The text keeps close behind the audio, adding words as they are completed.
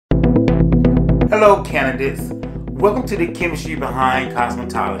Hello candidates, welcome to the chemistry behind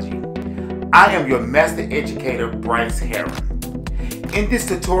cosmetology. I am your master educator Bryce Heron. In this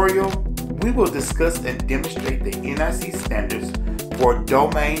tutorial, we will discuss and demonstrate the NIC standards for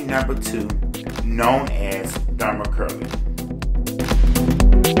domain number 2, known as thermocurling.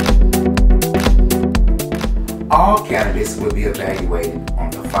 All candidates will be evaluated on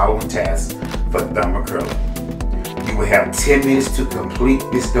the following tasks for thermocurling. You will have 10 minutes to complete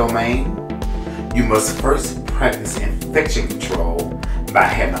this domain. You must first practice infection control by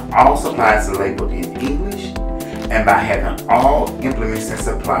having all supplies labeled in English and by having all implements and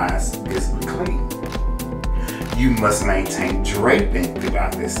supplies visibly clean. You must maintain draping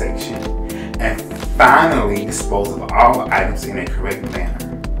throughout this section and finally dispose of all items in a correct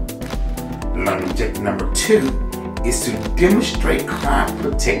manner. Learning objective number 2 is to demonstrate client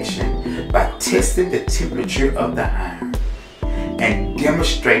protection by testing the temperature of the iron and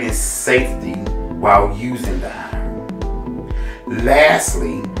demonstrating safety while using the iron.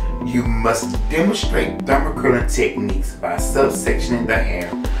 Lastly, you must demonstrate thermocurling techniques by subsectioning the hair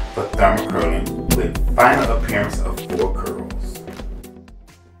for thermocurling with final appearance of 4 curls.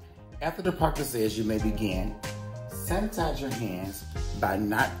 After the process says you may begin, sanitize your hands by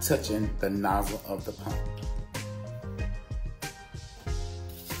not touching the nozzle of the pump.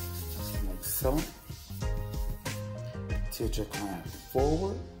 Like so. Tilt your client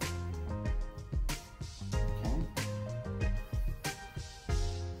forward.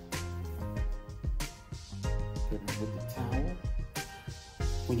 With the towel.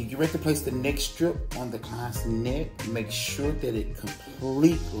 When you get ready to place the neck strip on the client's neck, make sure that it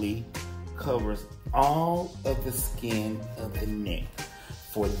completely covers all of the skin of the neck,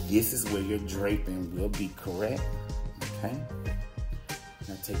 for this is where your draping will be correct. Okay.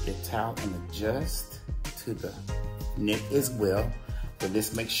 Now take your towel and adjust to the neck as well, but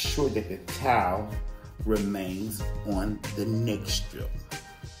let's make sure that the towel remains on the neck strip.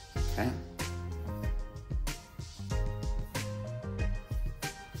 Okay.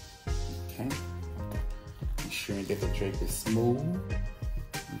 Ensuring that the drape is smooth.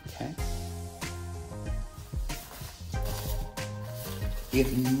 Okay.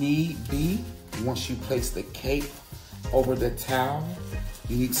 If need be, once you place the cape over the towel,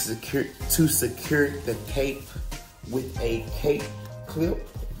 you need to secure the cape with a cape clip.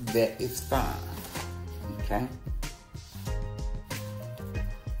 That is fine. Okay.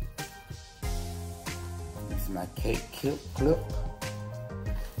 This is my cape clip.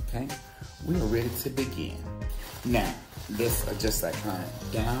 Okay. We are ready to begin. Now, let's adjust that client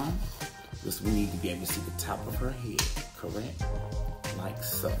down because we need to be able to see the top of her head, correct? Like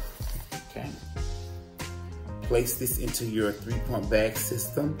so, okay? Place this into your 3-point bag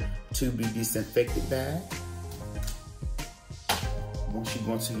system to be disinfected bag. Once you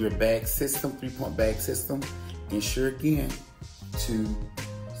go into your bag system, 3-point bag system, ensure again to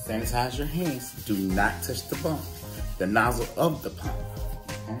sanitize your hands. Do not touch the pump, the nozzle of the pump.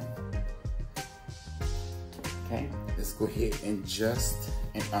 Okay, let's go ahead and adjust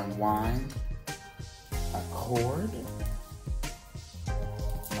and unwind a cord,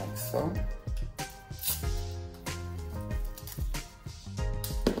 like so.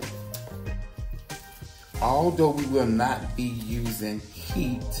 Although we will not be using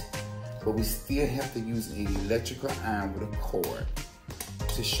heat, but we still have to use an electrical iron with a cord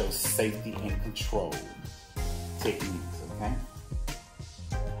to show safety and control techniques, okay?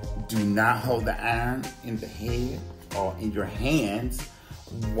 Do not hold the iron in the head or in your hands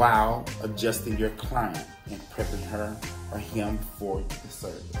while adjusting your client and prepping her or him for the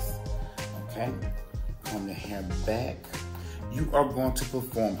service. Okay? Comb the hair back. You are going to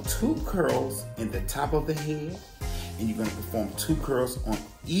perform 2 curls in the top of the head, and you're going to perform 2 curls on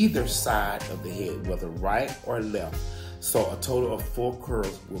either side of the head, whether right or left. So a total of 4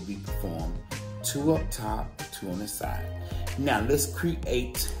 curls will be performed, 2 up top, 2 on the side. Now let's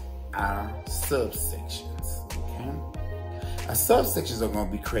create our subsections, okay? Our subsections are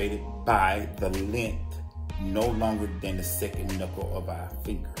going to be created by the length no longer than the second knuckle of our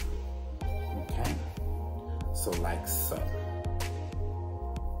finger, okay? So like so,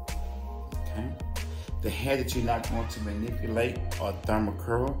 okay? The hair that you're not going to manipulate or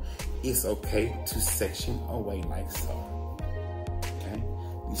thermocurl, it's okay to section away like so, okay?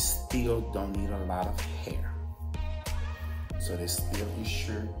 We still don't need a lot of hair, so they still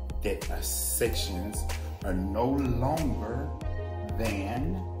ensure that our sections are no longer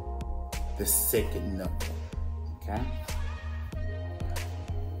than the second knuckle, okay?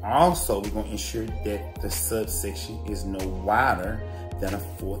 Also, we're going to ensure that the subsection is no wider than a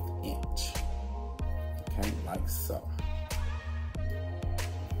 1/4 inch, okay, like so.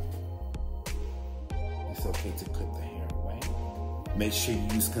 it's okay to clip the hair away. Make sure you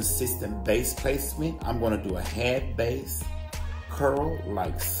use consistent base placement. I'm going to do a half base curl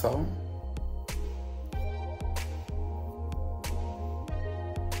like so.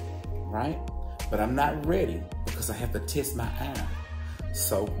 Right? But I'm not ready because I have to test my iron.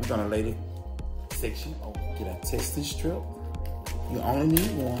 So we're going to lay the section over. Get a testing strip. You only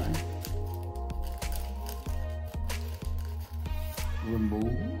need one.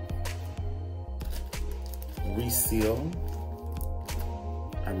 Remove. Reseal.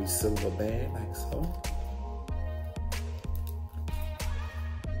 I reseal the bag like so.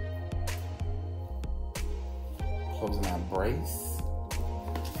 Closing our brace.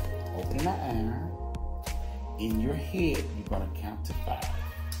 Opening the iron. In your head, you're going to count to 5.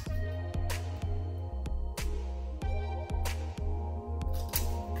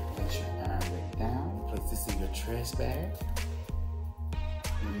 Place your iron back down. Place this in your trash bag.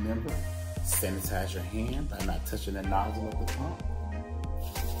 Remember, sanitize your hand by not touching the nozzle of the pump.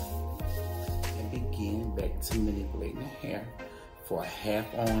 And begin back to manipulating the hair for a half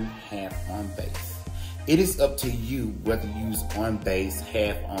on base. It is up to you whether you use on base,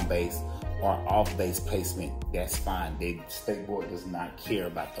 half on base, or off base placement. That's fine. The state board does not care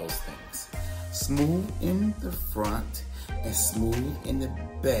about those things. Smooth in the front and smooth in the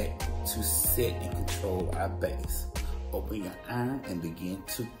back to set and control our base. Open your iron and begin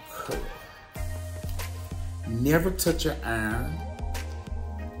to curl. Never touch your iron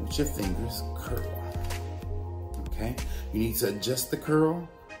with your fingers. Curl. Okay? You need to adjust the curl.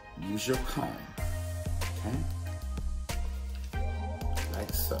 Use your comb. Okay?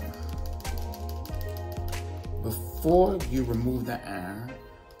 Like so. Before you remove the iron,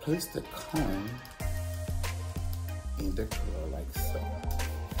 place the comb in the curl like so.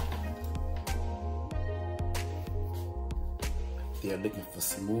 They're looking for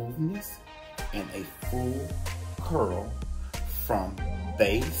smoothness and a full curl from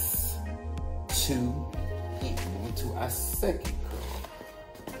base to end. Moving to our second curl.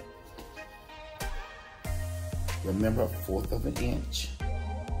 Remember, 1/4 of an inch,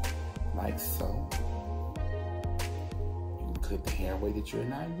 like so. You can clip the hair away that you're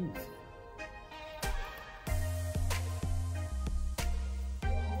not using.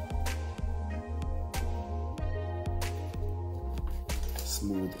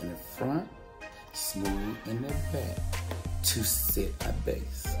 Smooth in the front, smooth in the back to set our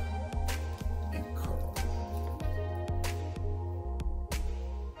base and curl.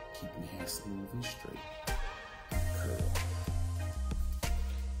 Keeping the hair smooth and straight and curl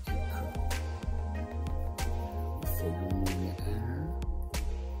and curl. Before you remove your iron,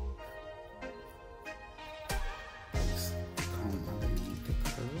 place the comb underneath the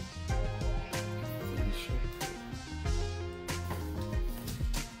curl and finish your curl.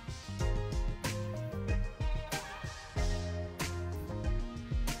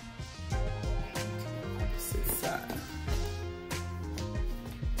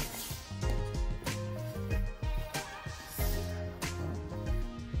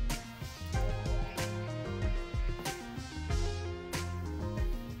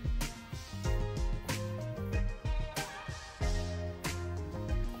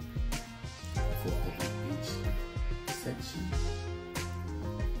 Section,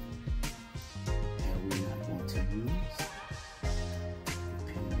 and we're not going to use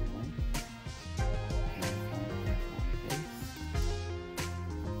depending on half on base.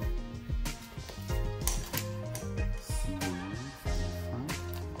 Smooth in the front,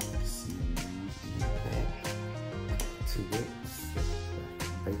 smooth in the back to the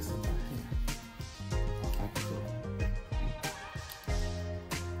base of our hair or our curl.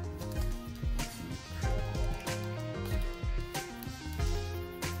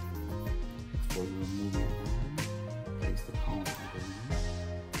 Before you remove your iron, place the comb underneath,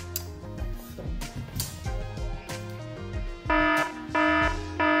 like so.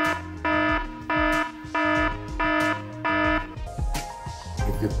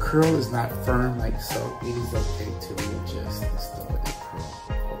 If your curl is not firm like so, it is okay to readjust and start the curl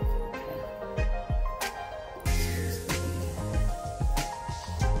over, okay?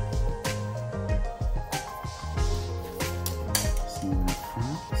 Smooth in the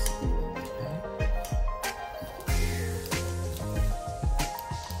front, smooth in the back.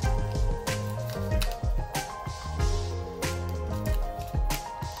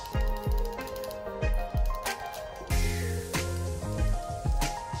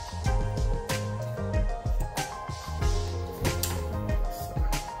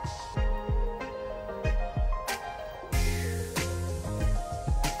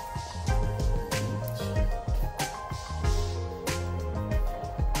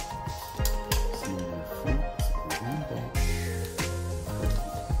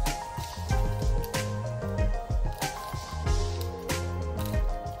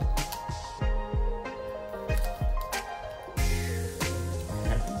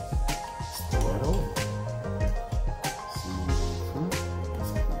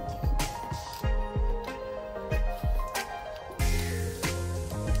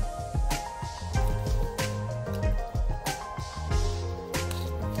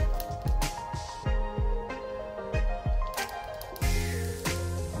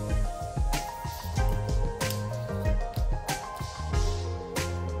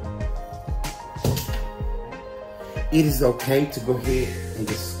 It is okay to go ahead and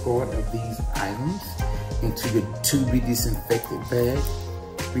discard of these items into your to be disinfected bag,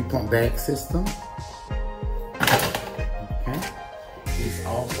 3-point bag system. Okay. It's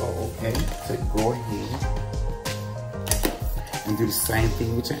also okay to go ahead and do the same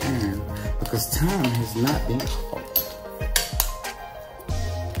thing with your iron because time has not been caught.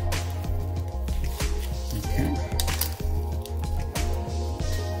 Okay.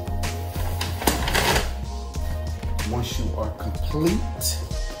 Once you are complete,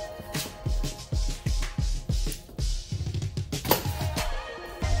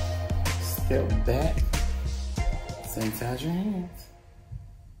 step back, sanitize your hands.